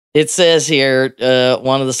It says here,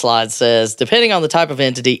 one of the slides says, depending on the type of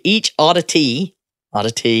entity, each auditee.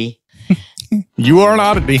 You are an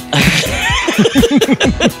oddity.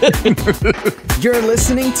 You're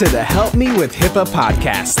listening to the Help Me with HIPAA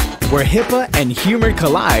podcast, where HIPAA and humor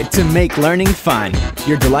collide to make learning fun.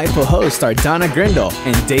 Your delightful hosts are Donna Grindle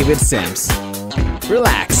and David Sims.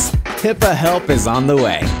 Relax. HIPAA help is on the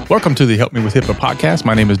way. Welcome to the Help Me with HIPAA podcast.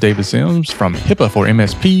 My name is David Sims from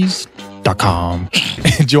HIPAA4MSPs.com.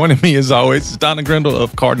 And joining me as always is Donna Grindle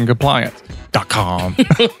of CardandCompliance.com.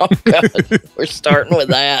 Oh, God. We're starting with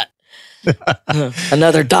that.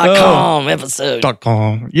 Another .com episode.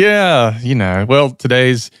 .com. Yeah, well,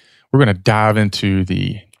 we're going to dive into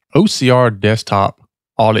the OCR desktop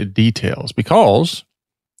audit details because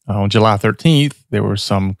on July 13th, there were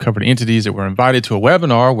some covered entities that were invited to a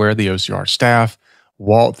webinar where the OCR staff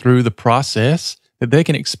walked through the process that they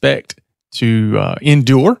can expect to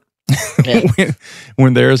endure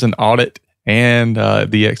when there's an audit and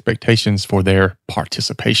the expectations for their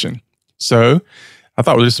participation. So I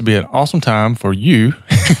thought this would be an awesome time for you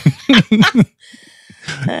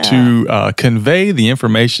to convey the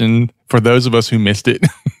information for those of us who missed it.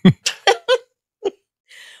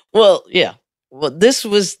 Well, yeah. Well, this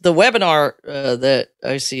was the webinar that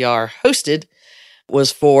OCR hosted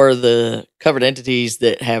was for the covered entities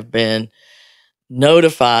that have been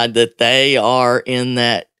notified that they are in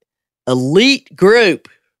that elite group.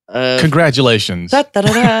 Congratulations.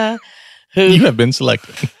 Who you have been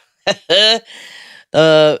selected.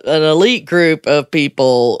 An elite group of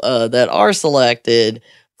people that are selected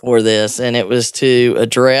for this, and it was to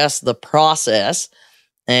address the process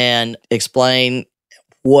and explain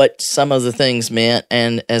what some of the things meant,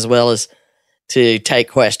 and as well as to take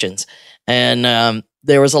questions. And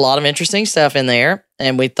there was a lot of interesting stuff in there,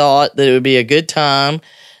 and we thought that it would be a good time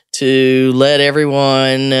to let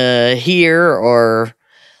everyone hear or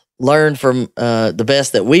learn from the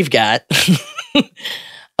best that we've got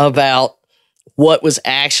about what was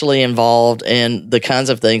actually involved and the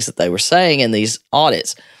kinds of things that they were saying in these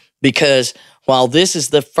audits. Because while this is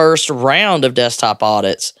the first round of desktop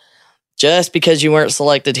audits, just because you weren't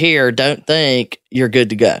selected here, don't think you're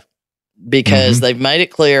good to go. Because they've made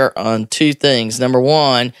it clear on two things. Number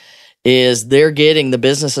one is they're getting the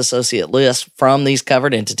business associate list from these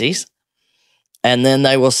covered entities, and then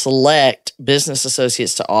they will select business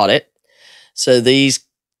associates to audit. So these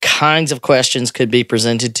kinds of questions could be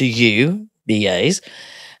presented to you, BAs.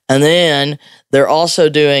 And then they're also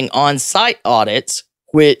doing on-site audits,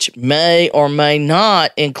 which may or may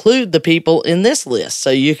not include the people in this list.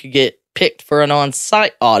 So you could get picked for an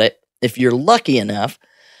on-site audit if you're lucky enough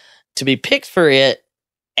to be picked for it,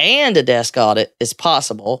 and a desk audit is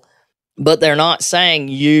possible, but they're not saying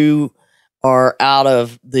you are out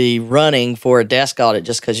of the running for a desk audit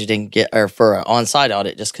just because you didn't get, or for an on-site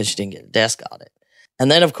audit just because you didn't get a desk audit.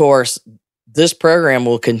 And then, of course, this program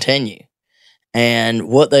will continue. And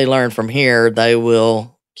what they learn from here, they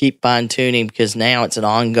will keep fine-tuning because now it's an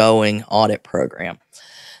ongoing audit program.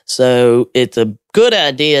 So it's a good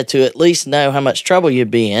idea to at least know how much trouble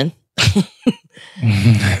you'd be in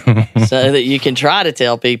so that you can try to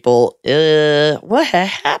tell people what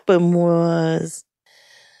happened was.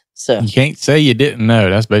 So you can't say you didn't know.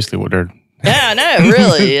 That's basically what they're yeah, I know,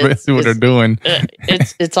 really. That's basically what they're doing.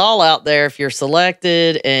 It's all out there if you're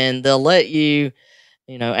selected, and they'll let you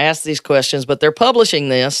ask these questions, but they're publishing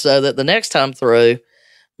this so that the next time through,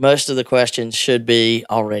 most of the questions should be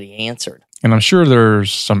already answered. And I'm sure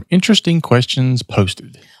there's some interesting questions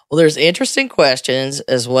posted. Well, there's interesting questions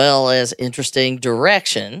as well as interesting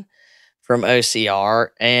direction from OCR.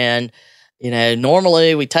 And,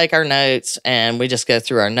 normally we take our notes and we just go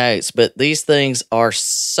through our notes, but these things are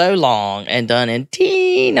so long and done in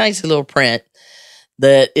teeny nice little print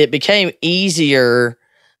that it became easier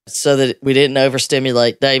so that we didn't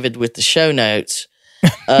overstimulate David with the show notes.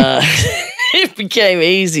 It became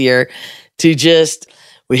easier to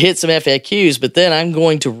we hit some FAQs, but then I'm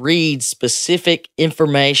going to read specific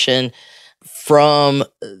information from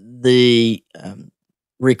the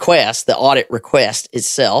request, the audit request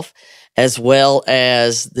itself, as well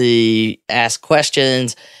as the ask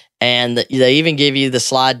questions. And they even give you the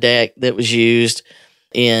slide deck that was used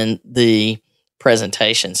in the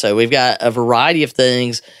presentation. So we've got a variety of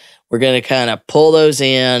things. We're going to kind of pull those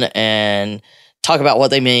in and talk about what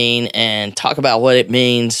they mean and talk about what it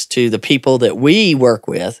means to the people that we work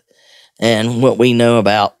with and what we know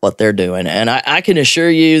about what they're doing. And I can assure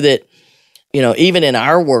you that, even in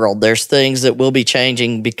our world, there's things that will be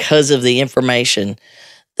changing because of the information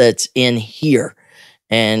that's in here.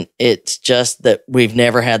 And it's just that we've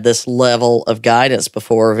never had this level of guidance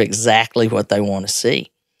before of exactly what they want to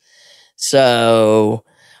see. So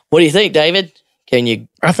What do you think, David? Can you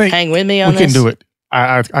hang with me on this? We can do it.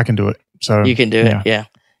 I can do it. So you can do it. Yeah.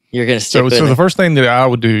 You're going to stick with it. So the first thing that I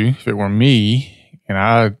would do if it were me and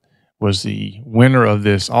I was the winner of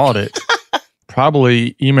this audit,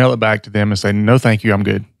 probably email it back to them and say, no, thank you. I'm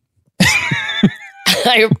good.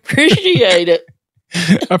 I appreciate it.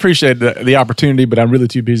 I appreciate the opportunity, but I'm really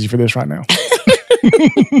too busy for this right now.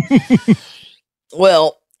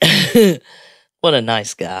 Well, what a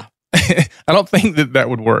nice guy. I don't think that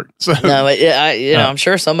would work. So no, I'm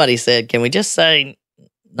sure somebody said, "Can we just say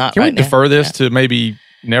not?" Can right we defer now? this to maybe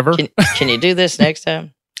never? Can you do this next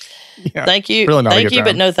time? Yeah, thank you, really thank you,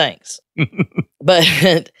 but no thanks.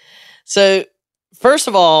 But so, first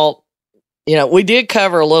of all, we did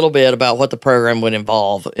cover a little bit about what the program would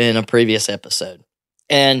involve in a previous episode,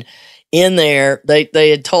 and in there, they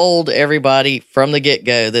had told everybody from the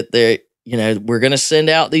get-go that we're going to send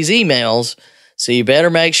out these emails. So you better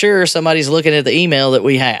make sure somebody's looking at the email that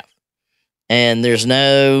we have. And there's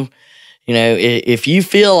no, if you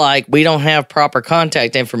feel like we don't have proper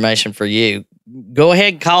contact information for you, go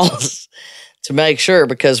ahead and call us to make sure,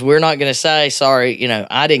 because we're not going to say, sorry,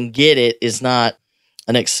 I didn't get it is not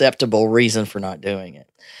an acceptable reason for not doing it.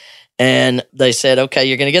 And they said, okay,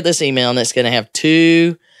 you're going to get this email and it's going to have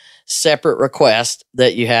two separate requests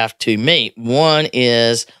that you have to meet. One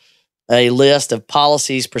is a list of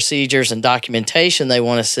policies, procedures, and documentation they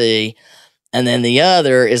want to see. And then the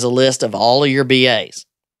other is a list of all of your BAs.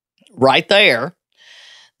 Right there,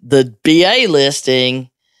 the BA listing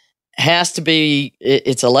has to be,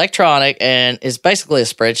 it's electronic and it's basically a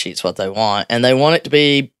spreadsheet is what they want. And they want it to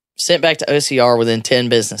be sent back to OCR within 10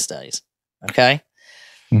 business days. Okay?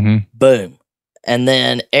 Mm-hmm. Boom. And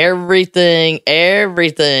then everything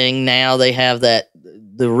now they have that.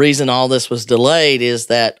 The reason all this was delayed is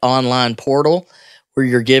that online portal where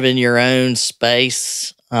you're given your own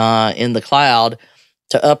space in the cloud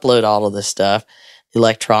to upload all of this stuff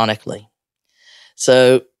electronically.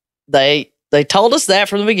 So they told us that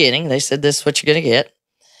from the beginning. They said, this is what you're going to get.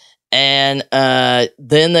 And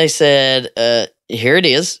then they said, here it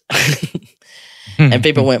is. And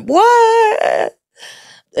people went, what?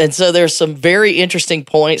 And so there's some very interesting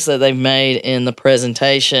points that they've made in the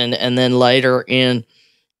presentation and then later in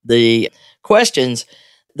the questions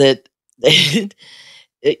that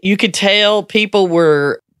you could tell people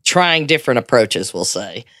were trying different approaches, we'll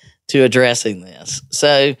say, to addressing this.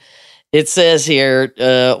 So it says here,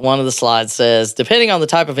 one of the slides says, depending on the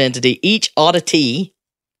type of entity, each auditee,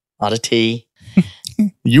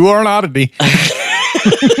 you are an oddity.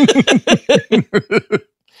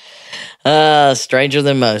 Stranger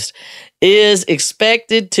than most, is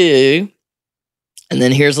expected to, and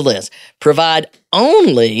then here's a list, provide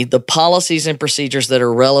only the policies and procedures that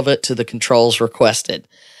are relevant to the controls requested.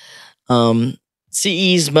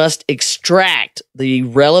 CEs must extract the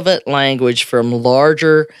relevant language from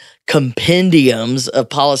larger compendiums of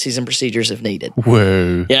policies and procedures if needed.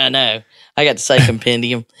 Whoa. Yeah, I know. I got to say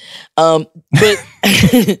compendium. But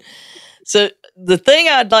so the thing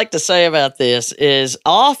I'd like to say about this is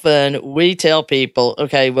often we tell people,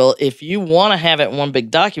 okay, well, if you want to have it in one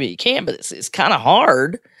big document, you can, but it's kind of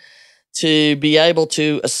hard to be able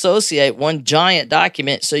to associate one giant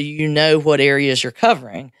document so you know what areas you're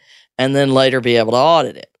covering and then later be able to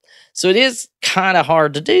audit it. So it is kind of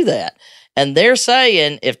hard to do that. And they're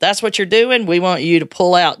saying, if that's what you're doing, we want you to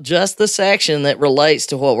pull out just the section that relates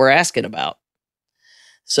to what we're asking about.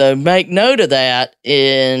 So make note of that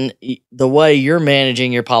in the way you're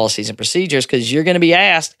managing your policies and procedures, because you're going to be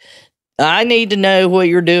asked, I need to know what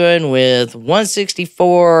you're doing with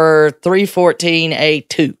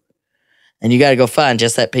 164.314A2. And you got to go find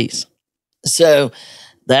just that piece. So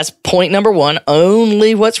that's point number one,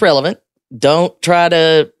 only what's relevant. Don't try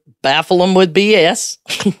to baffle them with BS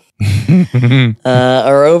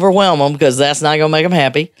or overwhelm them, because that's not going to make them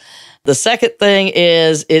happy. The second thing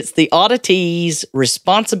is it's the auditee's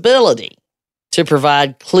responsibility to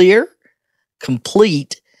provide clear,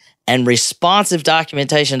 complete, and responsive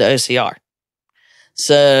documentation to OCR.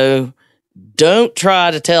 So don't try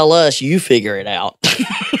to tell us you figure it out.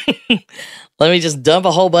 Let me just dump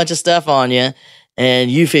a whole bunch of stuff on you and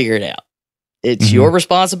you figure it out. It's your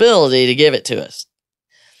responsibility to give it to us.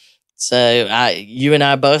 So you and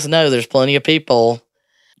I both know there's plenty of people,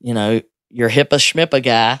 your HIPAA schmippa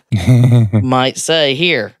guy might say,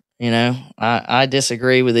 here, I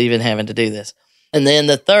disagree with even having to do this. And then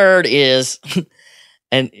the third is,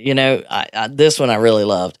 and this one I really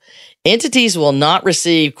loved. Entities will not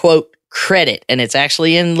receive, quote, credit. And it's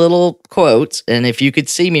actually in little quotes. And if you could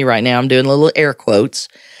see me right now, I'm doing little air quotes.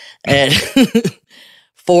 And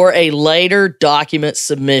for a later document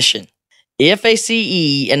submission. If a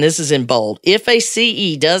CE, and this is in bold, if a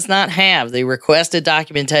CE does not have the requested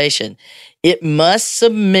documentation, it must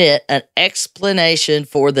submit an explanation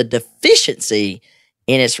for the deficiency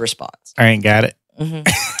in its response. I ain't got it.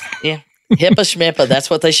 Yeah. HIPAA schmippa. That's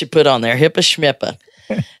what they should put on there. HIPAA schmippa.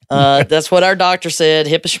 That's what our doctor said.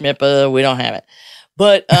 HIPAA schmippa. We don't have it.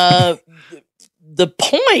 But the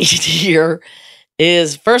point here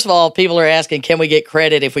is, first of all, people are asking, can we get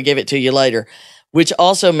credit if we give it to you later? Which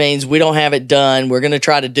also means we don't have it done. We're going to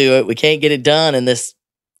try to do it. We can't get it done in this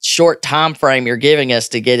short time frame you're giving us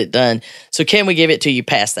to get it done. So can we give it to you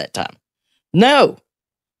past that time? No.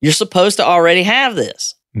 You're supposed to already have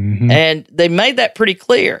this. Mm-hmm. And they made that pretty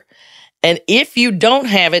clear. And if you don't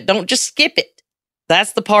have it, don't just skip it.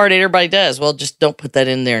 That's the part everybody does. Well, just don't put that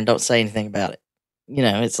in there and don't say anything about it. You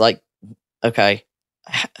know, it's like, okay,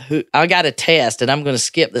 I got a test and I'm going to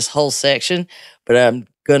skip this whole section, but I'm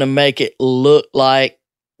going to make it look like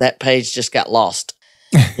that page just got lost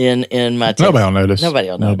in my test. Nobody will notice. Nobody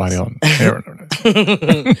will notice. Nobody will ever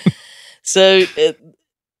notice. So,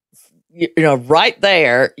 right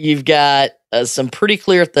there, you've got some pretty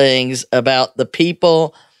clear things about the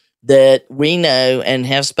people that we know and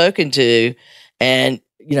have spoken to. And,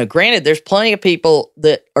 granted, there's plenty of people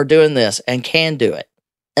that are doing this and can do it.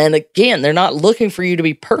 And again, they're not looking for you to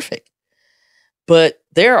be perfect. But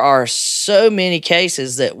there are so many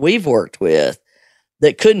cases that we've worked with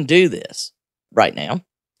that couldn't do this right now.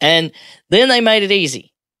 And then they made it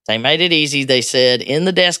easy. They said in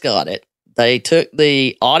the desk audit, they took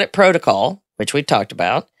the audit protocol, which we talked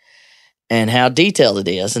about, and how detailed it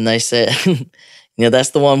is. And they said, that's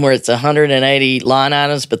the one where it's 180 line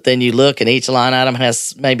items, but then you look and each line item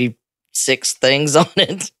has maybe 6 things on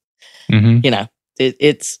it. Mm-hmm.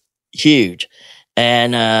 It's huge.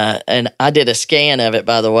 And I did a scan of it,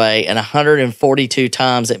 by the way, and 142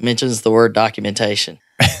 times it mentions the word documentation.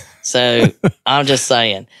 So I'm just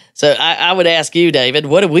saying. So I would ask you, David,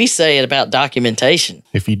 what do we say about documentation?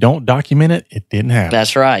 If you don't document it, it didn't happen.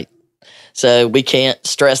 That's right. So we can't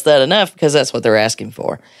stress that enough because that's what they're asking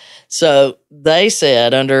for. So they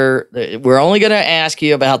said we're only going to ask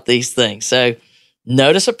you about these things. So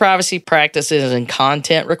notice of privacy practices and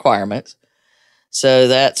content requirements. So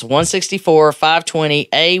that's 164, 520,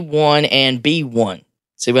 A1, and B1.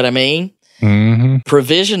 See what I mean? Mm-hmm.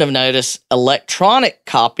 Provision of notice, electronic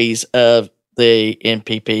copies of the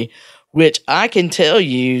NPP, which I can tell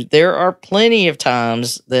you there are plenty of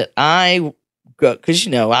times that I go, because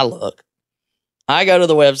I go to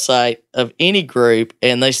the website of any group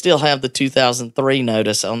and they still have the 2003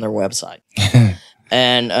 notice on their website.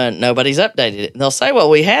 And nobody's updated it. And they'll say, well,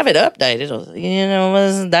 we have it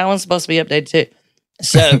updated. That one's supposed to be updated too.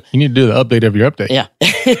 So you need to do the update of your update. Yeah.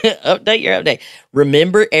 Update your update.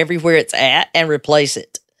 Remember everywhere it's at and replace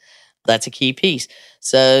it. That's a key piece.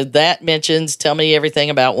 So that mentions, tell me everything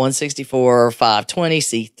about 164 or 520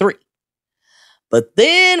 C3. But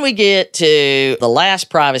then we get to the last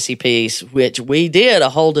privacy piece, which we did a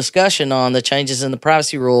whole discussion on the changes in the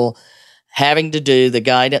privacy rule having to do the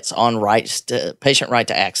guidance on patient right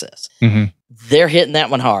to access. Mm-hmm. They're hitting that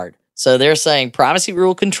one hard. So they're saying privacy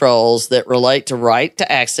rule controls that relate to right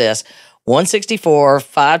to access 164,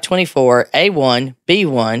 524, A1,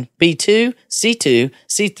 B1, B2, C2,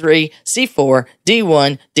 C3, C4,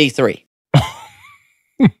 D1, D3.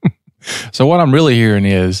 So what I'm really hearing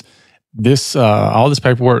is this: all this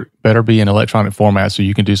paperwork better be in electronic format so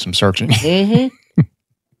you can do some searching. Mm-hmm.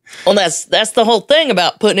 Well, that's the whole thing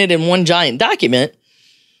about putting it in one giant document.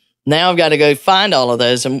 Now I've got to go find all of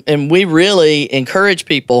those, and we really encourage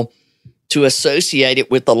people to associate it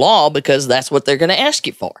with the law because that's what they're going to ask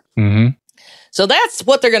you for. Mm-hmm. So that's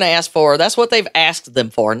what they're going to ask for. That's what they've asked them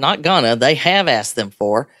for. Not gonna. They have asked them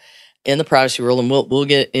for in the privacy rule, and we'll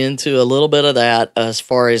get into a little bit of that as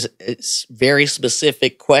far as it's very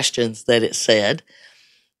specific questions that it said.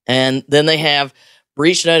 And then they have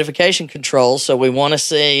breach notification controls. So we want to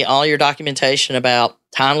see all your documentation about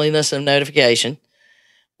timeliness of notification,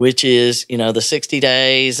 which is, the 60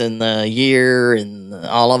 days and the year and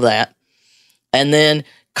all of that. And then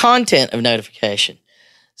content of notification.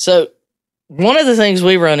 So one of the things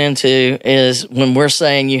we run into is when we're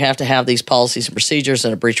saying you have to have these policies and procedures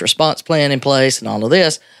and a breach response plan in place and all of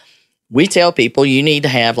this, we tell people you need to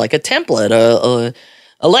have like a template,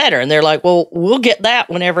 a letter. And they're like, well, we'll get that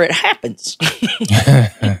whenever it happens.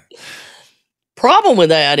 Problem with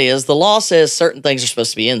that is the law says certain things are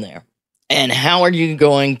supposed to be in there. And how are you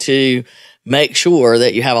going to make sure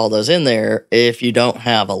that you have all those in there if you don't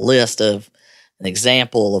have a list of an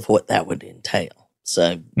example of what that would entail?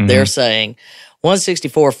 So they're saying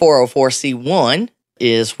 164.404C1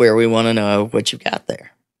 is where we want to know what you've got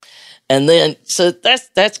there. And then, so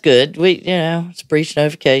that's good. It's breach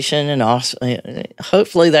notification, and also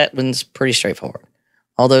hopefully that one's pretty straightforward.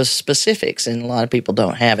 All those specifics, and a lot of people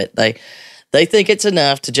don't have it. They think it's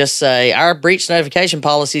enough to just say our breach notification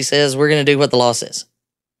policy says we're going to do what the law says.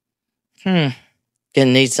 Gonna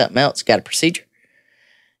need something else. Got a procedure?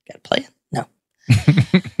 Got a plan? No.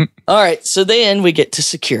 All right. So then we get to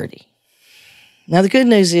security. Now the good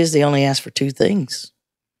news is they only ask for two things.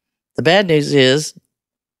 The bad news is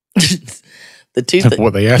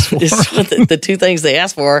what they asked for. The two things they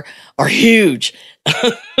asked for are huge.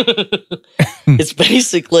 It's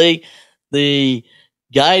basically the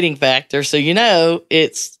guiding factor. So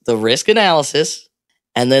it's the risk analysis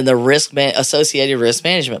and then the associated risk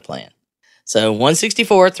management plan. So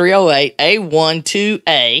 164.308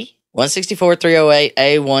 A12A, 164.308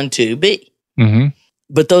 A12B. Mm-hmm.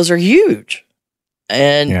 But those are huge.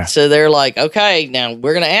 And so they're like, okay, now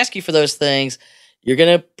we're going to ask you for those things. You're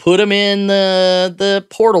going to put them in the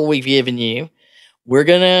portal we've given you. We're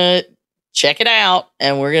going to check it out,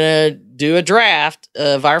 and we're going to do a draft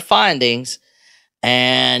of our findings,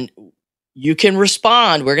 and you can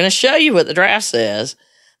respond. We're going to show you what the draft says,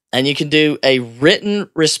 and you can do a written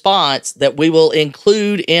response that we will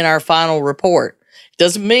include in our final report. It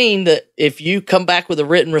doesn't mean that if you come back with a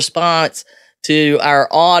written response to our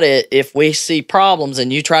audit, if we see problems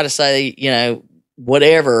and you try to say,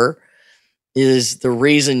 whatever is the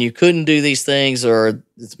reason you couldn't do these things or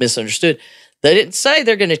it's misunderstood, they didn't say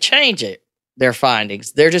they're going to change their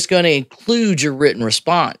findings. They're just going to include your written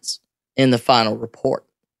response in the final report.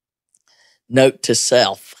 Note to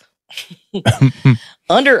self.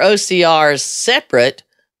 Under OCR's separate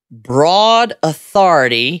broad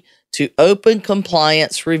authority to open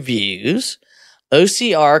compliance reviews,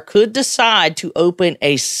 OCR could decide to open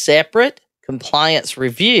a separate compliance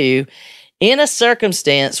review in a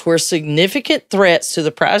circumstance where significant threats to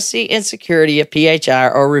the privacy and security of PHI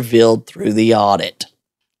are revealed through the audit.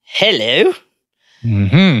 Hello.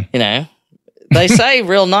 Mm-hmm. They say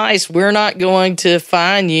real nice, we're not going to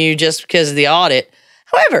fine you just because of the audit.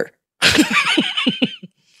 However,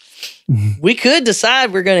 we could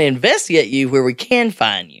decide we're going to investigate you where we can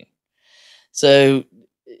fine you. So,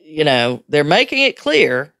 they're making it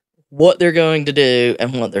clear what they're going to do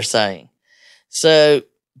and what they're saying. So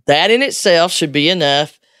that in itself should be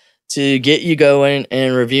enough to get you going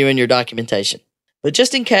and reviewing your documentation. But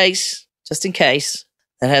just in case that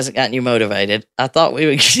hasn't gotten you motivated, I thought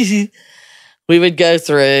we would go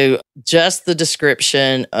through just the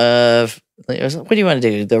description of, what do you want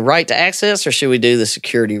to do? The right to access, or should we do the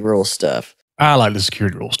security rule stuff? I like the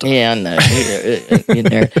security rule stuff. Yeah, I know.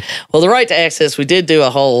 Well, the right to access, we did do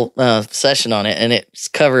a whole session on it, and it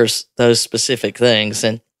covers those specific things.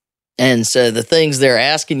 And so the things they're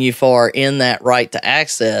asking you for in that right to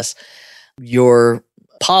access, your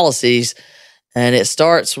policies, and it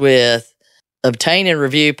starts with obtain and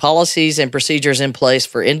review policies and procedures in place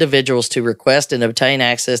for individuals to request and obtain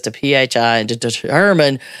access to PHI and to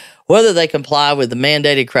determine whether they comply with the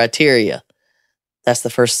mandated criteria. That's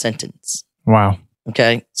the first sentence. Wow.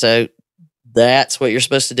 Okay, so that's what you're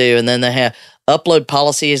supposed to do. And then they have upload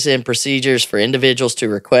policies and procedures for individuals to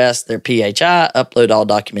request their PHI, upload all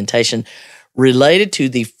documentation related to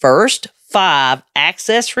the first 5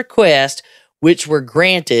 access requests which were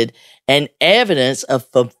granted and evidence of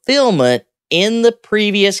fulfillment in the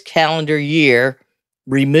previous calendar year,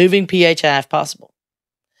 removing PHI if possible.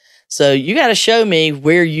 So you got to show me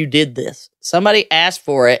where you did this. Somebody asked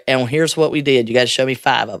for it, and here's what we did. You got to show me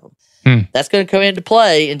 5 of them. That's going to come into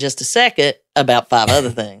play in just a second about 5 other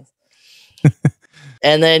things.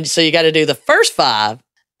 And then, so you got to do the first 5,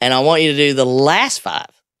 and I want you to do the last 5.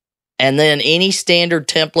 And then any standard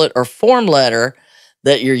template or form letter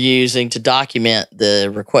that you're using to document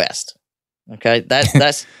the request. Okay,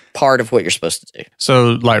 that's part of what you're supposed to do.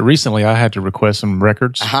 So, like recently, I had to request some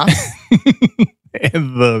records. And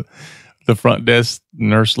the front desk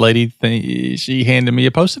nurse lady thing, she handed me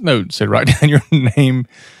a Post-it note and said, "Write down your name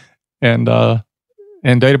and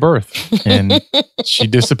date of birth." And she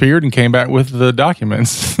disappeared and came back with the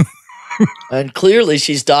documents. And clearly,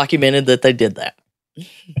 she's documented that they did that.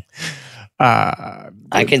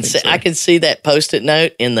 I can see that Post-it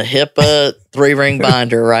note in the HIPAA 3-ring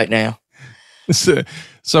binder right now.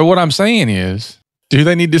 So what I'm saying is, do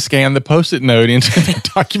they need to scan the Post-it note into the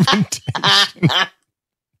documentation?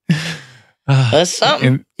 That's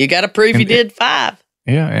something. You got to prove you did 5.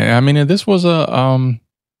 Yeah, I mean, this was a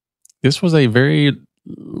very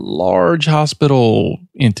large hospital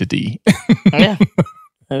entity. Yeah,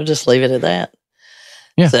 I'll just leave it at that.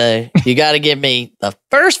 Yeah. So you got to give me the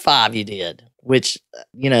first 5 you did, which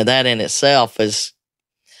that in itself is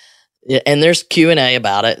Yeah, and there's Q&A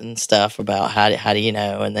about it and stuff about how do you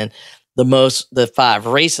know, and then the 5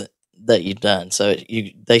 recent that you've done. So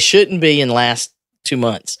they shouldn't be in the last 2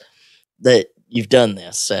 months that you've done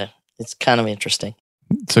this. So it's kind of interesting.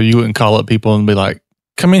 So you wouldn't call up people and be like,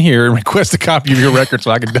 come in here and request a copy of your record so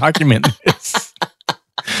I can document this.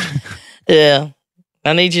 Yeah.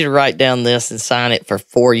 I need you to write down this and sign it for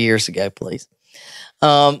 4 years ago, please.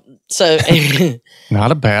 So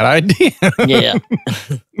not a bad idea. Yeah.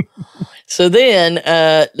 So then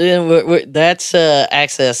that's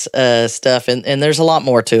access stuff, and there's a lot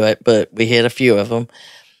more to it, but we hit a few of them.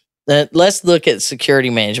 Let's look at security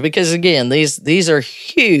management, because again, these are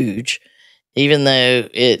huge, even though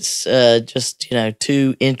it's just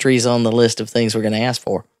 2 entries on the list of things we're going to ask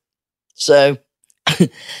for. So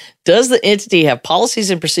does the entity have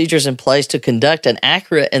policies and procedures in place to conduct an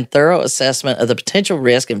accurate and thorough assessment of the potential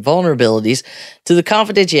risk and vulnerabilities to the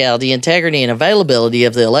confidentiality, integrity, and availability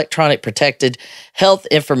of the electronic protected health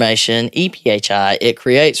information, EPHI, it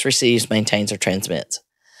creates, receives, maintains, or transmits?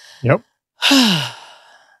 Yep.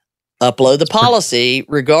 Upload the policy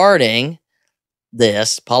regarding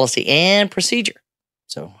this policy and procedure.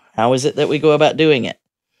 So how is it that we go about doing it?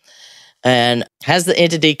 And has the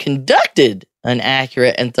entity conducted an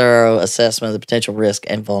accurate and thorough assessment of the potential risk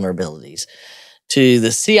and vulnerabilities to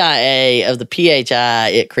the CIA of the PHI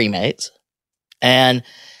it cremates? And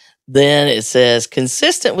then it says,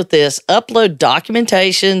 consistent with this, upload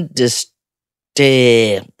documentation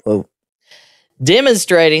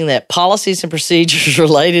demonstrating that policies and procedures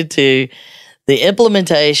related to the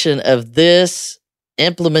implementation of this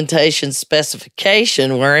implementation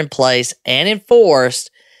specification were in place and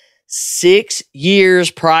enforced 6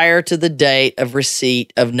 years prior to the date of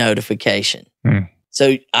receipt of notification.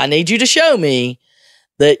 So I need you to show me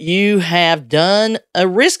that you have done a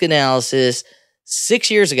risk analysis 6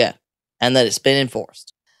 years ago and that it's been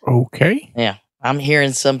enforced. Okay. Yeah. I'm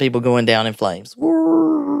hearing some people going down in flames.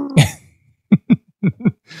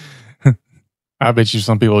 I bet you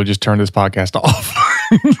some people would just turn this podcast off.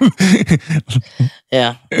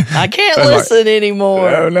 Yeah. I can't listen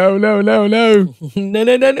anymore. No. No. La.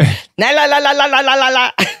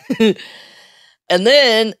 And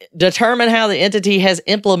then determine how the entity has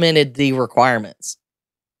implemented the requirements.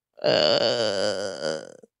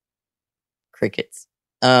 Crickets.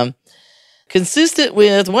 Consistent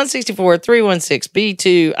with 164.316 B2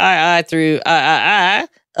 II through III,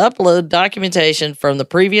 upload documentation from the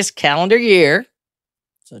previous calendar year,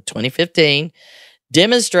 so 2015,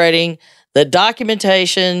 demonstrating the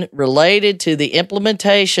documentation related to the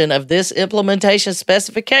implementation of this implementation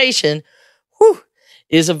specification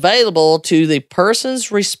is available to the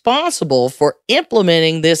persons responsible for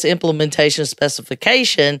implementing this implementation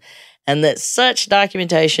specification, and that such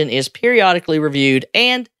documentation is periodically reviewed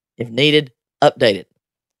and, if needed, updated.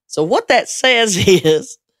 So what that says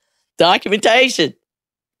is documentation.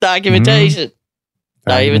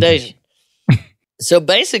 So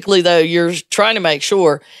basically, though, you're trying to make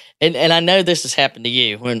sure, and I know this has happened to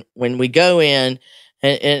you, when we go in,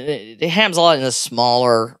 and it happens a lot in the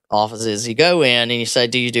smaller offices, you go in and you say,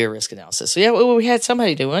 do you do a risk analysis? So yeah, well, we had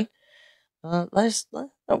somebody do one. When was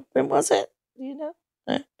it? Do you know?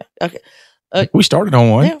 Okay. We started on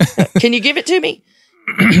one. Yeah. Can you give it to me?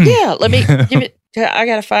 Yeah, let me give it. I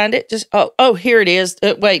got to find it. Just, here it is.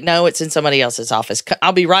 Wait, no, it's in somebody else's office.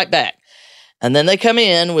 I'll be right back. And then they come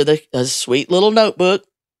in with a sweet little notebook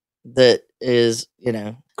that is,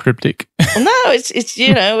 cryptic. Well, no, it's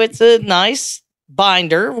it's a nice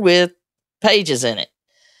binder with pages in it.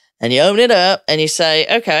 And you open it up and you say,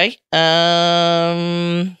 okay,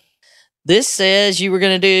 this says you were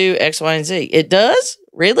going to do X, Y, and Z. It does?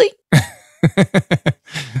 Really?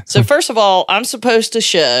 So first of all, I'm supposed to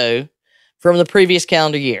show from the previous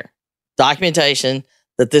calendar year documentation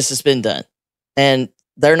that this has been done. And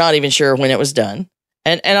they're not even sure when it was done.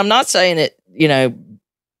 And I'm not saying that,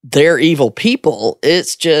 they're evil people.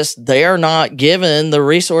 It's just they are not given the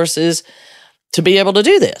resources to be able to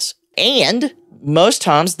do this. And most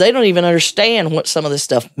times they don't even understand what some of this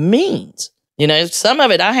stuff means. Some of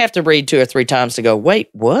it I have to read 2 or 3 times to go, wait,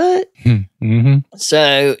 what? Mm-hmm.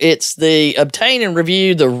 So it's the obtain and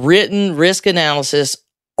review the written risk analysis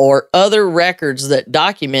or other records that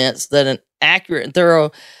documents that an accurate and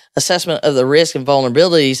thorough assessment of the risk and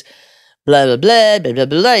vulnerabilities, blah, blah, blah, blah, blah,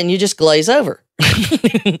 blah, and you just glaze over.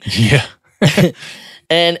 Yeah.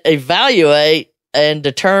 And evaluate and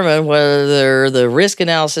determine whether the risk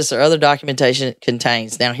analysis or other documentation it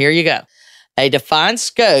contains. Now, here you go. A defined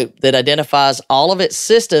scope that identifies all of its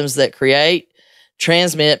systems that create,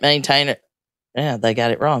 transmit, maintain it. Yeah, they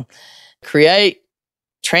got it wrong. Create,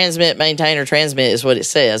 transmit, maintain, or transmit is what it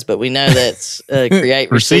says, but we know that's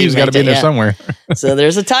create, Receive's got to be in there somewhere. So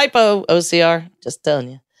there's a typo, OCR, just telling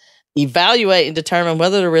you. Evaluate and determine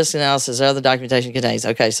whether the risk analysis or other documentation contains.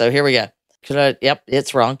 Okay, so here we go. Yep,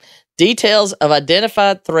 it's wrong. Details of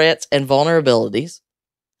identified threats and vulnerabilities,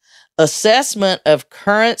 assessment of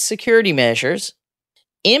current security measures,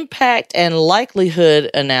 impact and likelihood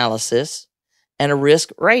analysis, and a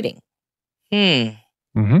risk rating.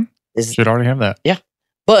 Mm-hmm. Should already have that. Yeah.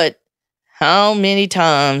 But how many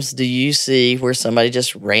times do you see where somebody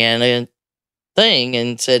just ran a thing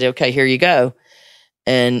and said, okay, here you go,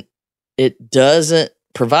 and it doesn't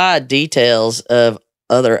provide details of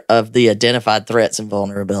the identified threats and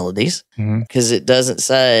vulnerabilities, because it doesn't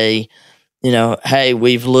say, hey,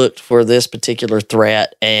 we've looked for this particular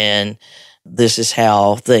threat and this is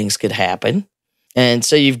how things could happen. And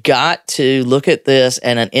so you've got to look at this,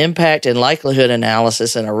 and an impact and likelihood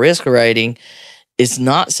analysis and a risk rating is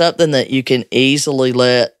not something that you can easily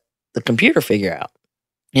let the computer figure out.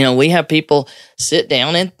 We have people sit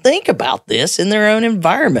down and think about this in their own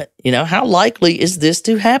environment. How likely is this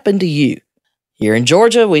to happen to you? Here in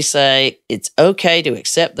Georgia, we say it's okay to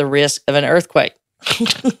accept the risk of an earthquake.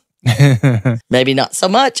 Maybe not so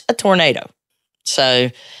much a tornado. So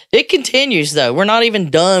it continues, though. We're not even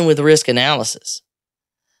done with risk analysis.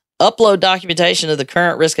 Upload documentation of the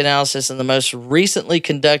current risk analysis and the most recently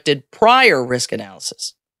conducted prior risk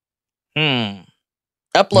analysis.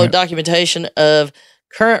 Upload documentation of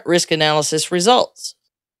current risk analysis results.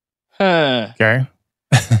 Okay.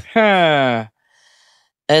 And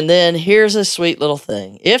then here's a sweet little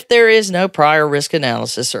thing. If there is no prior risk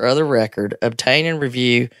analysis or other record, obtain and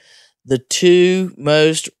review the 2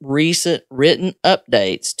 most recent written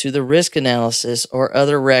updates to the risk analysis or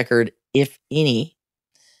other record, if any.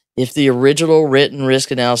 If the original written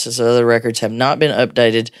risk analysis or other records have not been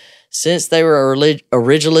updated since they were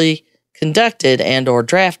originally conducted and or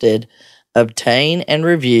drafted, obtain and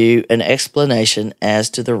review an explanation as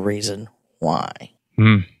to the reason why.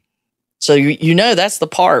 So that's the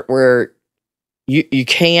part where you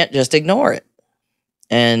can't just ignore it.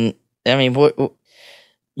 And I mean,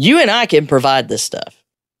 you and I can provide this stuff,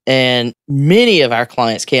 and many of our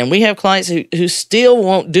clients can. We have clients who still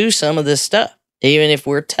won't do some of this stuff, even if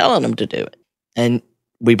we're telling them to do it. And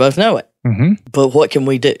we both know it. But what can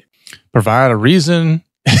we do? Provide a reason,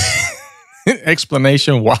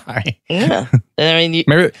 explanation why. Yeah. I mean,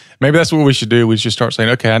 maybe that's what we should do. We should start saying,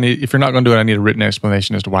 okay, if you're not going to do it, I need a written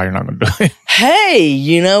explanation as to why you're not going to do it. Hey,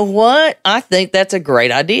 you know what? I think that's a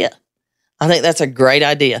great idea.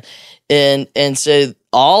 And so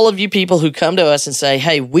all of you people who come to us and say,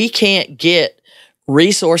 hey, we can't get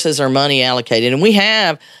resources or money allocated. And we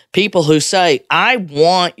have people who say, I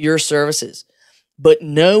want your services, but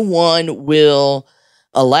no one will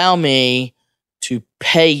allow me to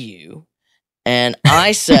pay you. And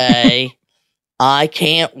I say, I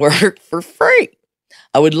can't work for free.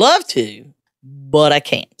 I would love to, but I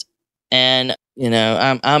can't. And,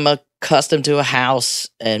 I'm accustomed to a house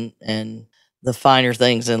and the finer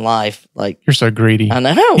things in life. Like, you're so greedy. I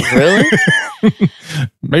know, really?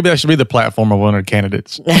 Maybe that should be the platform of one of the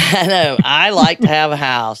candidates. I know. I like to have a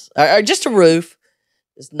house or just a roof.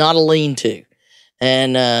 It's not a lean-to.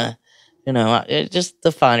 And, just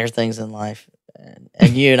the finer things in life. And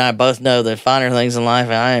you and I both know the finer things in life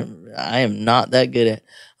I am not that good at.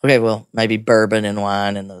 Okay, well, maybe bourbon and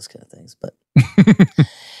wine and those kind of things. But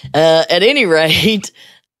at any rate,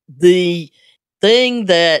 the thing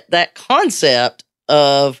that concept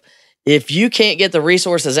of if you can't get the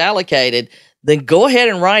resources allocated, then go ahead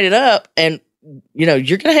and write it up. And, you're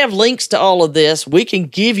going to have links to all of this. We can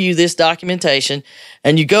give you this documentation,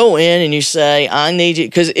 and you go in and you say, I need you,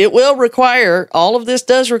 because it will require, all of this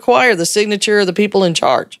does require the signature of the people in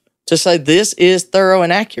charge to say this is thorough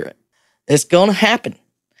and accurate. It's going to happen.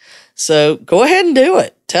 So go ahead and do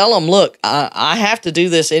it. Tell them, look, I have to do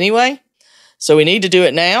this anyway, so we need to do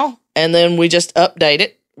it now. And then we just update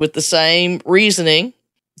it with the same reasoning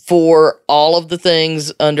for all of the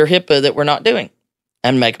things under HIPAA that we're not doing,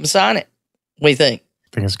 and make them sign it. What do you think? I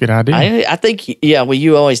think it's a good idea. I think, yeah, well,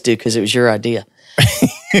 you always do because it was your idea.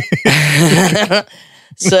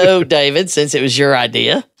 So, David, since it was your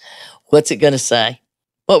idea, what's it going to say?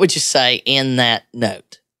 What would you say in that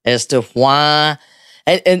note as to why?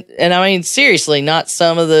 And I mean, seriously, not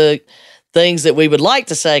some of the things that we would like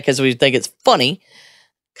to say because we think it's funny,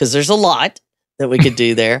 because there's a lot that we could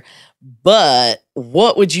do there. But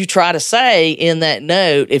what would you try to say in that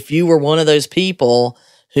note if you were one of those people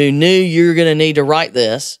who knew you were going to need to write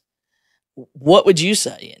this? What would you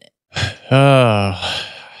say in it?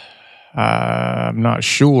 I'm not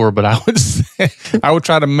sure, but I would say, I would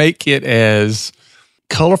try to make it as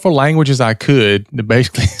colorful language as I could that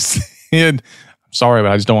basically said, I'm sorry,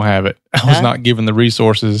 but I just don't have it. I was not given the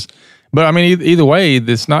resources. But I mean, either way,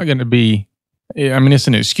 it's not going to be, I mean, it's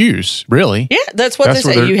an excuse, really. Yeah, that's what they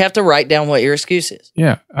say. You have to write down what your excuse is.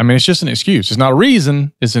 Yeah. I mean, it's just an excuse. It's not a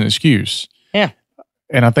reason. It's an excuse. Yeah.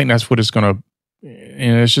 And I think that's what it's going to,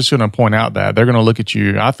 it's just going to point out that they're going to look at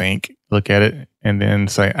you, I think, look at it and then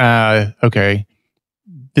say, okay,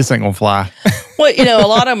 this ain't going to fly. Well, a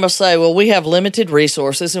lot of them will say, well, we have limited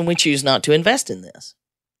resources and we choose not to invest in this.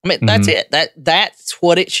 I mean, that's it. That's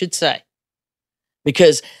what it should say.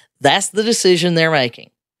 Because that's the decision they're making.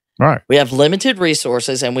 Right. We have limited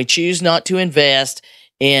resources and we choose not to invest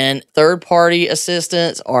in third-party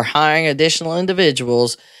assistance or hiring additional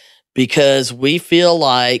individuals because we feel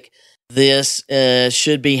like this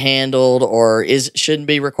should be handled or shouldn't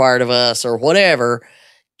be required of us or whatever.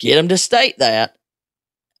 Get them to state that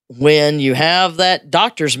when you have that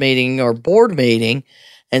doctor's meeting or board meeting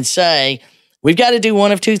and say, we've got to do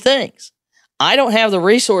one of two things. I don't have the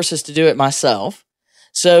resources to do it myself.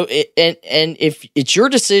 So, and if it's your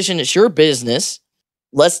decision, it's your business.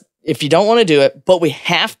 If you don't want to do it, but we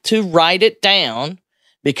have to write it down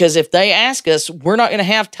because if they ask us, we're not going to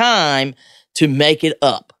have time to make it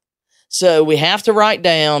up. So we have to write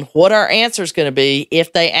down what our answer is going to be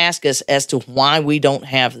if they ask us as to why we don't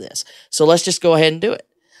have this. So let's just go ahead and do it.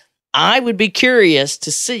 I would be curious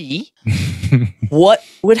to see what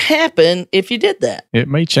would happen if you did that. It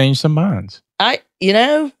may change some minds.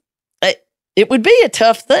 It would be a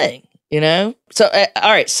tough thing, So,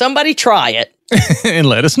 all right, somebody try it. And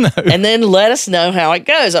let us know. And then let us know how it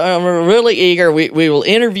goes. I'm really eager. We will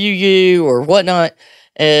interview you or whatnot.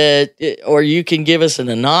 Or you can give us an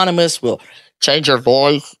anonymous. We'll change our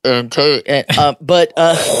voice. But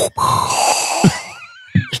the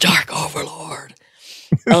Dark Overlord.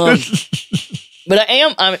 But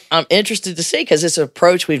I'm interested to see because it's an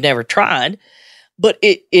approach we've never tried. But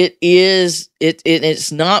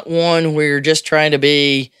it's not one where you're just trying to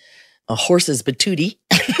be a horse's patootie.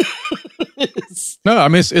 No, I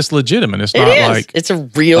mean, it's legitimate. It's not like... It's a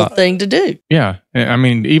real thing to do. Yeah. I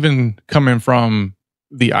mean, even coming from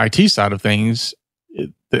the IT side of things,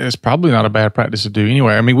 it's probably not a bad practice to do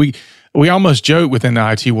anyway. I mean, we almost joke within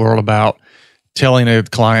the IT world about telling a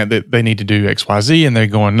client that they need to do X, Y, Z, and they're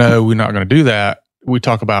going, no, we're not going to do that. We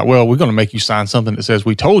talk about, well, we're going to make you sign something that says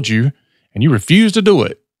we told you, and you refuse to do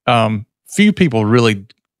it. Few people really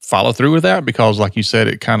follow through with that because, like you said,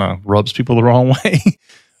 it kind of rubs people the wrong way.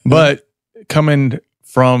 But coming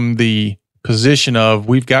from the position of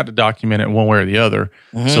we've got to document it one way or the other.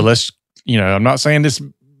 So let's, I'm not saying this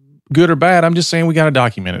good or bad. I'm just saying we got to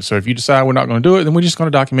document it. So if you decide we're not going to do it, then we're just going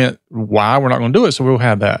to document why we're not going to do it. So we'll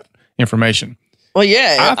have that information. Well,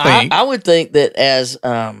 yeah, I would think that as,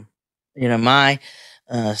 my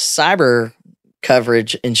cyber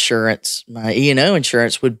coverage insurance, my E&O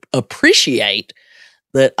insurance would appreciate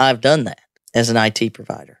that I've done that as an IT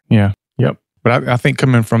provider. Yeah. Yep. But I think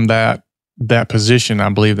coming from that position, I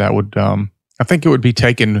believe that would, I think it would be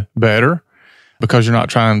taken better because you're not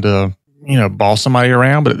trying to, boss somebody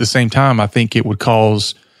around. But at the same time, I think it would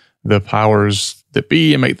cause the powers that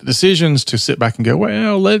be and make the decisions to sit back and go,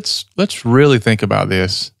 well, let's really think about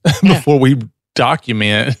this before we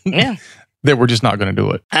document that we're just not going to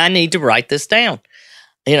do it. I need to write this down,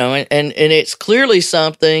 and it's clearly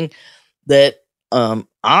something that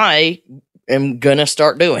I am going to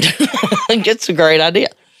start doing. I think it's a great idea.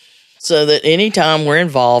 So that anytime we're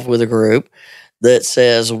involved with a group that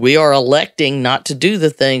says we are electing not to do the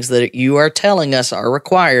things that you are telling us are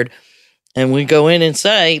required, and we go in and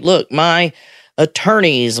say, look, my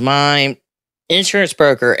attorneys, my insurance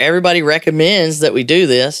broker, everybody recommends that we do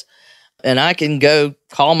this, and I can go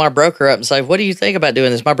call my broker up and say, what do you think about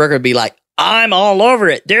doing this? My broker would be like, I'm all over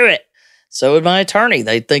it. Do it. So would my attorney.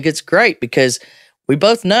 They think it's great because we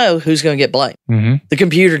both know who's going to get blamed. Mm-hmm. The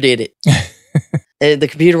computer did it. The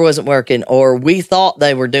computer wasn't working, or we thought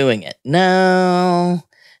they were doing it. No.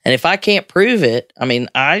 And if I can't prove it, I mean,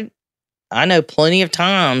 I know plenty of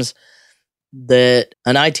times that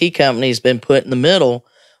an IT company has been put in the middle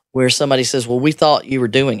where somebody says, well, we thought you were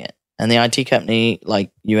doing it. And the IT company,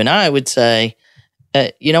 like you and I, would say,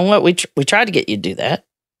 you know what? We tried to get you to do that.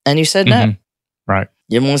 And you said no. Right.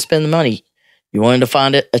 You didn't want to spend the money. You wanted to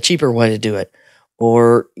find a cheaper way to do it.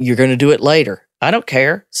 Or you're going to do it later. I don't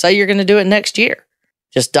care. Say you're going to do it next year.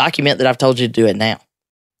 Just document that I've told you to do it now.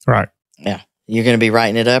 Right. Yeah. You're going to be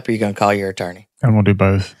writing it up or you're going to call your attorney? I'm going to do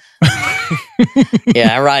both.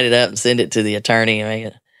 Yeah, I write it up and send it to the attorney. And make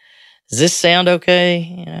it, does this sound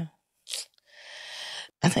okay?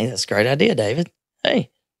 I think that's a great idea, David.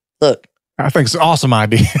 Hey, look. I think it's an awesome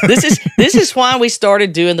idea. This is why we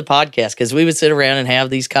started doing the podcast, because we would sit around and have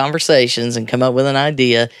these conversations and come up with an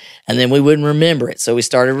idea, and then we wouldn't remember it. So we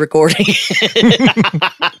started recording.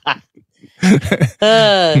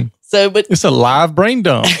 But it's a live brain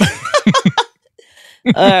dump.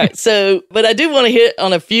 All right. So, but I do want to hit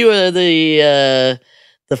on a few of the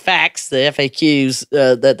facts, the FAQs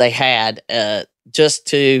that they had, just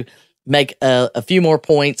to make a few more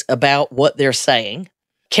points about what they're saying.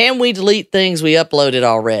 Can we delete things we uploaded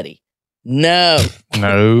already? No.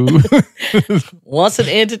 No. Once an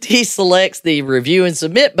entity selects the review and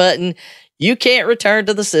submit button, you can't return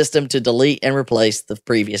to the system to delete and replace the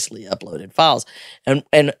previously uploaded files.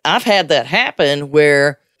 And I've had that happen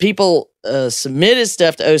where people submitted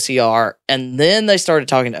stuff to OCR and then they started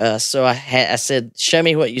talking to us. So I said, show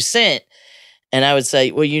me what you sent. And I would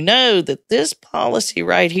say, well, you know that this policy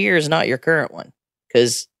right here is not your current one,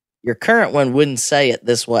 because your current one wouldn't say it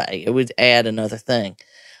this way. It would add another thing.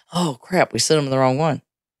 Oh, crap. We sent them the wrong one.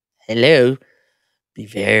 Hello. Be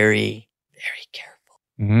very, very careful.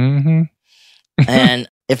 Mm-hmm. And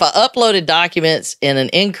if I uploaded documents in an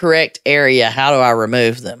incorrect area, how do I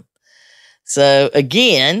remove them? So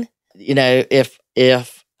again, if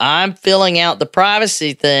I'm filling out the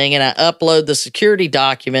privacy thing and I upload the security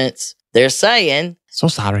documents, they're saying, so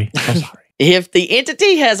sorry. If the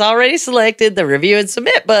entity has already selected the review and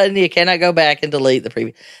submit button, you cannot go back and delete the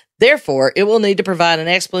previous. Therefore, it will need to provide an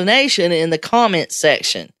explanation in the comment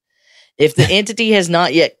section. If the entity has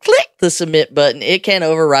not yet clicked the submit button, it can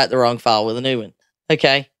overwrite the wrong file with a new one.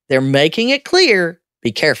 Okay. They're making it clear.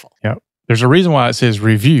 Be careful. Yep. There's a reason why it says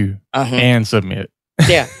review and submit.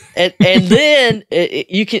 Yeah. And then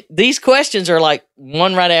you can, these questions are like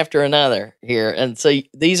one right after another here. And so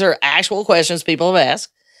these are actual questions people have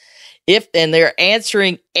asked. And they're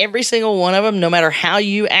answering every single one of them, no matter how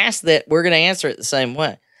you ask that, we're going to answer it the same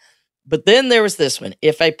way. But then there was this one.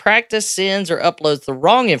 If a practice sends or uploads the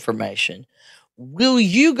wrong information, will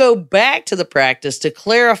you go back to the practice to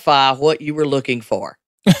clarify what you were looking for?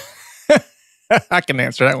 I can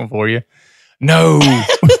answer that one for you. No.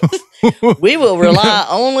 We will rely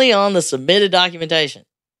only on the submitted documentation.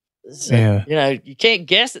 So, yeah. You can't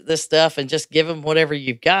guess at this stuff and just give them whatever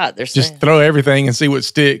you've got. They're just throw everything and see what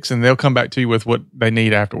sticks, and they'll come back to you with what they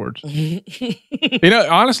need afterwards.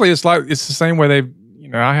 Honestly, it's the same way they've.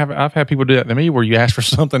 I've had people do that to me, where you ask for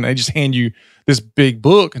something, they just hand you this big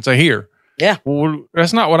book and say, "Here." Yeah. Well,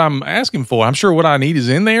 that's not what I'm asking for. I'm sure what I need is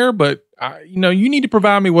in there, but you need to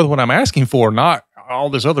provide me with what I'm asking for, not all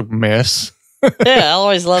this other mess. Yeah, I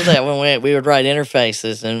always love that when we would write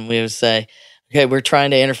interfaces and we would say, okay, we're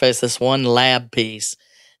trying to interface this one lab piece.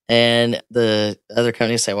 And the other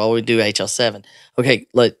company would say, well, we do HL7. Okay,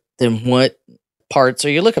 look, then what parts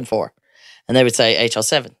are you looking for? And they would say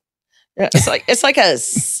HL7. Yeah, it's like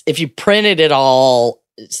if you printed it all,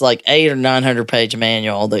 it's like 800 or 900 page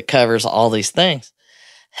manual that covers all these things.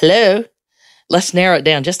 Hello, let's narrow it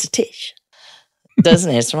down just a tish.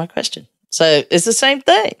 Doesn't answer my question. So it's the same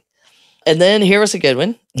thing. And then here was a good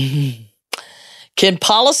one. Can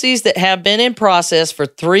policies that have been in process for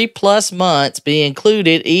 3+ months be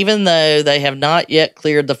included even though they have not yet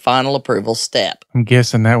cleared the final approval step? I'm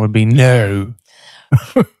guessing that would be no.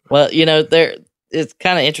 Well, it's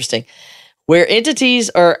kind of interesting. Where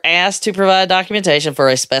entities are asked to provide documentation for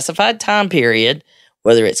a specified time period,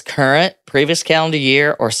 whether it's current, previous calendar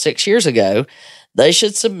year, or 6 years ago, they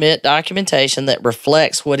should submit documentation that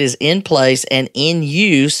reflects what is in place and in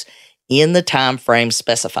use in the time frame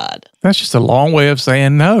specified. That's just a long way of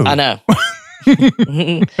saying no. I know.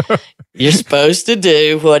 You're supposed to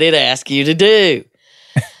do what it asks you to do.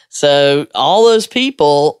 So all those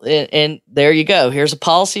people, and there you go. Here's a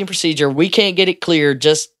policy and procedure. We can't get it cleared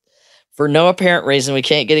just for no apparent reason. We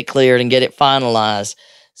can't get it cleared and get it finalized.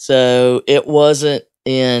 So it wasn't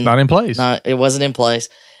not in place. It wasn't in place.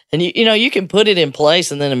 And you can put it in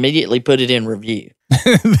place and then immediately put it in review.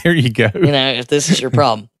 There you go. If this is your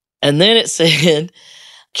problem. And then it said,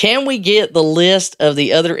 can we get the list of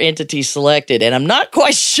the other entities selected? And I'm not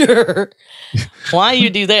quite sure why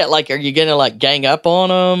you do that. Like, are you going to gang up on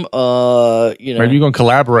them? Maybe you're going to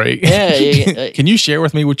collaborate. Yeah. Can you share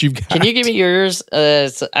with me what you've got? Can you give me yours?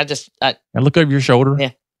 I look over your shoulder.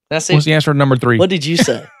 Yeah. What's the answer to number 3? What did you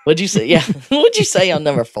say? What'd you say? Yeah. What'd you say on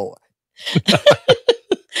number 4?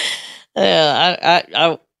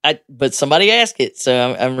 Yeah, but somebody asked it,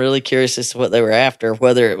 so I'm really curious as to what they were after,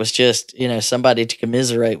 whether it was just, somebody to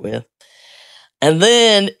commiserate with. And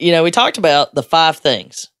then, we talked about the 5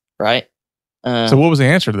 things, right? So what was the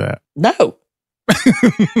answer to that? No.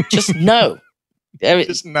 Just no.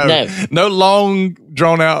 Just no. No long,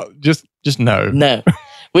 drawn out, just no. No.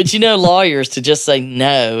 Which, lawyers, to just say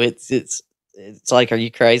no, it's It's like, are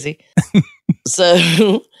you crazy?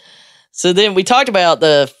 So then we talked about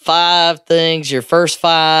the 5 things, your first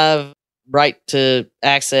 5 right to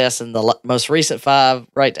access and the most recent 5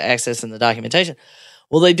 right to access in the documentation.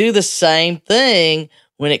 Well, they do the same thing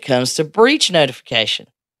when it comes to breach notification.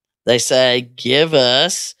 They say, give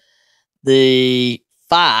us the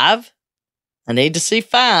 5. I need to see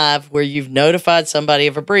 5 where you've notified somebody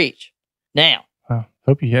of a breach. Now,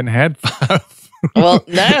 hope you hadn't had 5. well,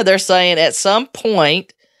 no, they're saying at some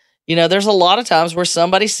point, there's a lot of times where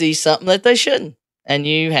somebody sees something that they shouldn't, and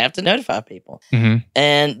you have to notify people,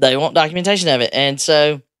 and they want documentation of it. And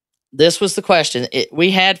so this was the question.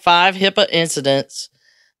 We had 5 HIPAA incidents,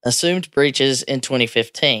 assumed breaches in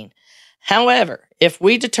 2015. However, if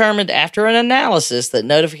we determined after an analysis that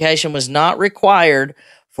notification was not required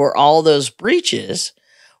for all those breaches,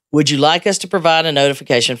 would you like us to provide a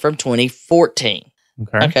notification from 2014?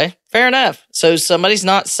 Okay, fair enough. So somebody's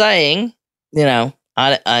not saying,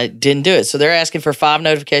 I didn't do it. So they're asking for 5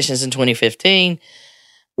 notifications in 2015.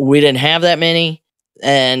 We didn't have that many.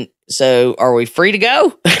 And so are we free to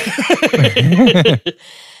go?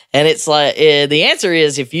 And it's like, the answer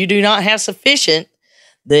is, if you do not have sufficient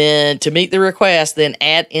then to meet the request, then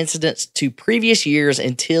add incidents to previous years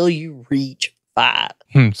until you reach 5.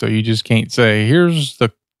 So you just can't say, here's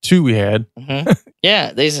the 2 we had.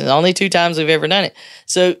 Yeah, these are the only 2 times we've ever done it.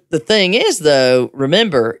 So the thing is, though,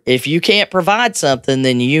 remember, if you can't provide something,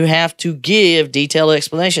 then you have to give detailed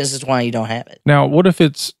explanations as to why you don't have it. Now, what if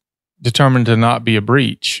it's determined to not be a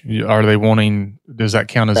breach? Are they wanting, does that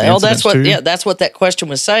count as incidents too? Yeah, that's what that question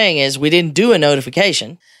was saying, is we didn't do a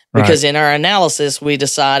notification because in our analysis, we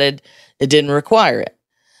decided it didn't require it.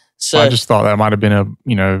 So I just thought that might have been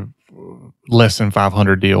a, less than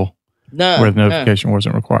 500 deal. No, where the notification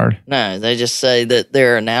wasn't required. No, they just say that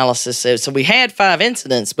their analysis says, so we had 5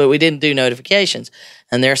 incidents, but we didn't do notifications.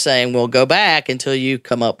 And they're saying, well, go back until you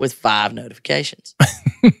come up with 5 notifications.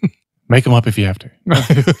 Make them up if you have to.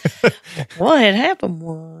 What had happened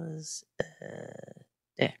was,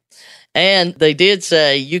 and they did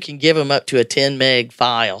say you can give them up to a 10 meg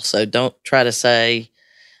file. So don't try to say,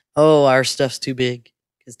 oh, our stuff's too big,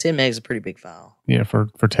 because 10 meg is a pretty big file. Yeah, for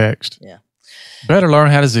text. Yeah. Better learn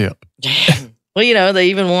how to zip. Well, they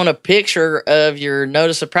even want a picture of your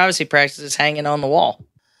notice of privacy practices hanging on the wall.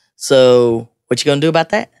 So what you going to do about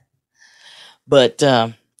that? But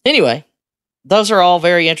anyway, those are all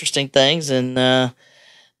very interesting things. And I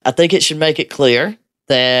think it should make it clear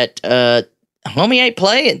that homie ain't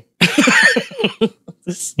playing.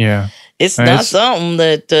 It's not something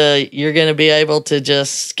that you're going to be able to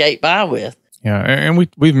just skate by with. Yeah, and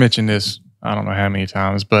we've mentioned this, I don't know how many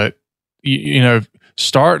times, but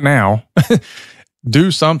start now,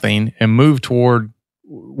 do something, and move toward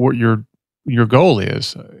what your goal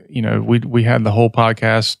is. We had the whole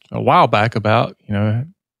podcast a while back about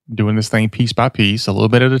doing this thing piece by piece, a little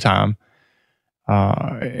bit at a time,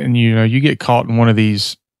 and you get caught in one of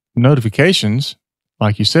these notifications.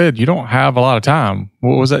 Like you said, you don't have a lot of time.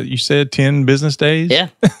 What was that you said? 10 business days? Yeah.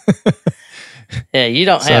 Yeah, you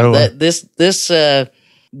don't have that. This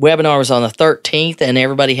webinar was on the 13th, and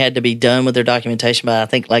everybody had to be done with their documentation by, I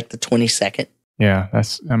think, like the 22nd. Yeah,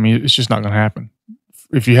 it's just not going to happen.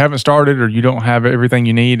 If you haven't started or you don't have everything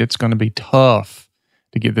you need, it's going to be tough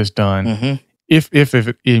to get this done, if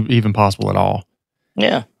even possible at all.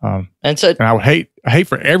 Yeah. And I would hate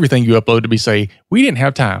for everything you upload to be say, we didn't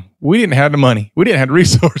have time, we didn't have the money, we didn't have the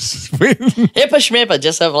resources. Hippa schmippa,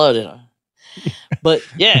 just uploaded it. But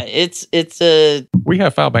yeah, it's we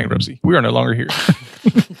have filed bankruptcy. We are no longer here.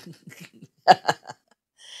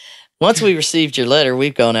 Once we received your letter,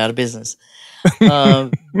 we've gone out of business.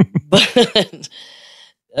 But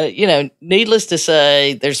needless to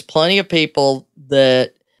say, there's plenty of people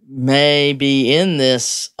that may be in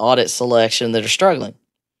this audit selection that are struggling,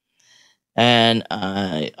 and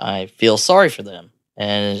I feel sorry for them,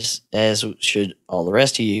 as should all the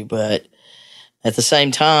rest of you. But at the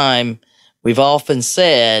same time, we've often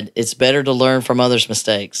said it's better to learn from others'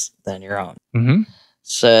 mistakes than your own. Mm-hmm.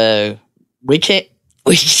 So we can't.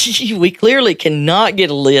 We clearly cannot get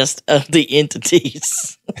a list of the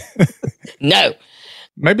entities. No.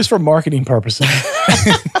 Maybe it's for marketing purposes.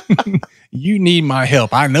 You need my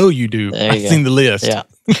help. I know you do. I've seen the list. Yeah.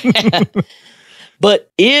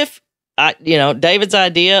 But if David's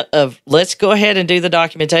idea of let's go ahead and do the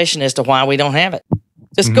documentation as to why we don't have it.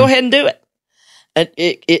 Just go ahead and do it. And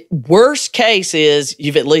worst case is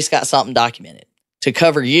you've at least got something documented to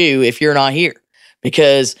cover you if you're not here,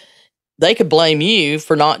 because they could blame you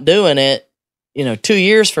for not doing it, 2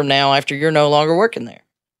 years from now after you're no longer working there.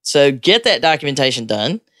 So get that documentation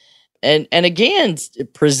done. And again,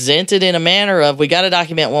 presented in a manner of, we got to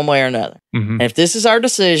document one way or another. Mm-hmm. And if this is our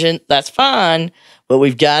decision, that's fine, but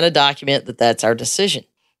we've got to document that that's our decision.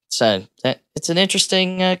 So it's an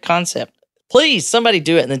interesting concept. Please, somebody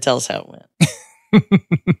do it and then tell us how it went.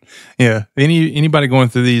 Yeah. Anybody going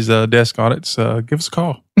through these desk audits, give us a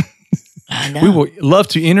call. I know. We would love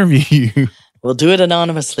to interview you. We'll do it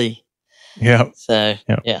anonymously. Yeah. So,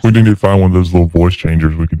 yeah. We need to find one of those little voice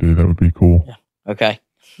changers we could do. That would be cool. Yeah. Okay.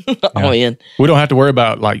 I'm in. We don't have to worry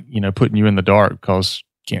about putting you in the dark because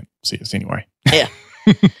you can't see us anyway. Yeah.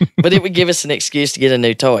 But it would give us an excuse to get a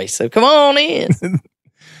new toy. So come on in.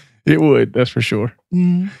 It would. That's for sure.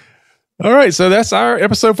 All right. So that's our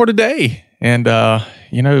episode for today. And,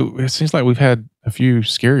 it seems like we've had a few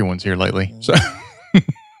scary ones here lately. So,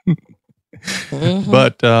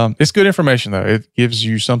 but it's good information, though. It gives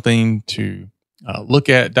you something to look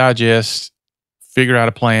at, digest, figure out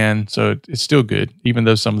a plan. So it's still good, even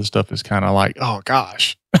though some of the stuff is kind of like, oh,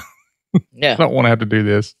 gosh. Yeah. I don't want to have to do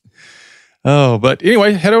this. Oh, but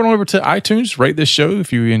anyway, head on over to iTunes, rate this show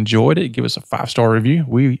if you enjoyed it. Give us a 5-star review.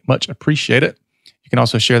 We much appreciate it. You can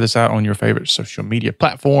also share this out on your favorite social media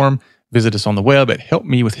platform. Visit us on the web at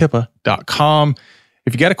helpmewithhipaa.com.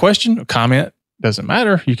 If you got a question or comment, doesn't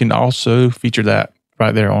matter. You can also feature that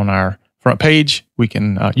right there on our front page. You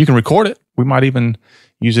can record it. We might even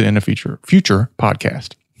use it in a future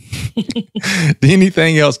podcast.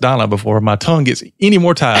 Anything else, Donna, before my tongue gets any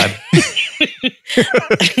more tied?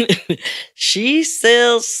 She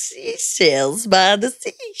sells seashells by the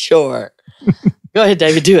seashore. Go ahead,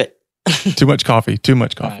 David. Do it. Too much coffee.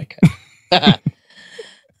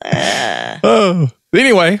 Okay.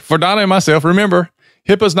 Anyway, for Donna and myself, remember,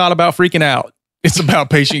 HIPAA's not about freaking out. It's about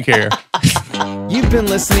patient care. You've been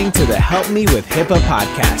listening to the Help Me with HIPAA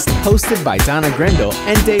podcast, hosted by Donna Grindle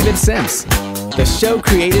and David Sims. The show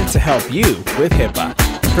created to help you with HIPAA.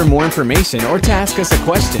 For more information or to ask us a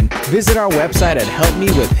question, visit our website at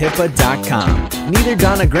helpmewithhipaa.com. Neither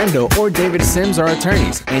Donna Grindle or David Sims are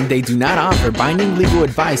attorneys, and they do not offer binding legal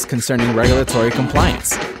advice concerning regulatory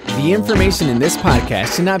compliance. The information in this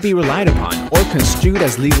podcast should not be relied upon or construed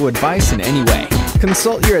as legal advice in any way.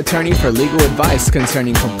 Consult your attorney for legal advice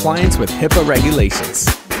concerning compliance with HIPAA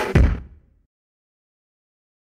regulations.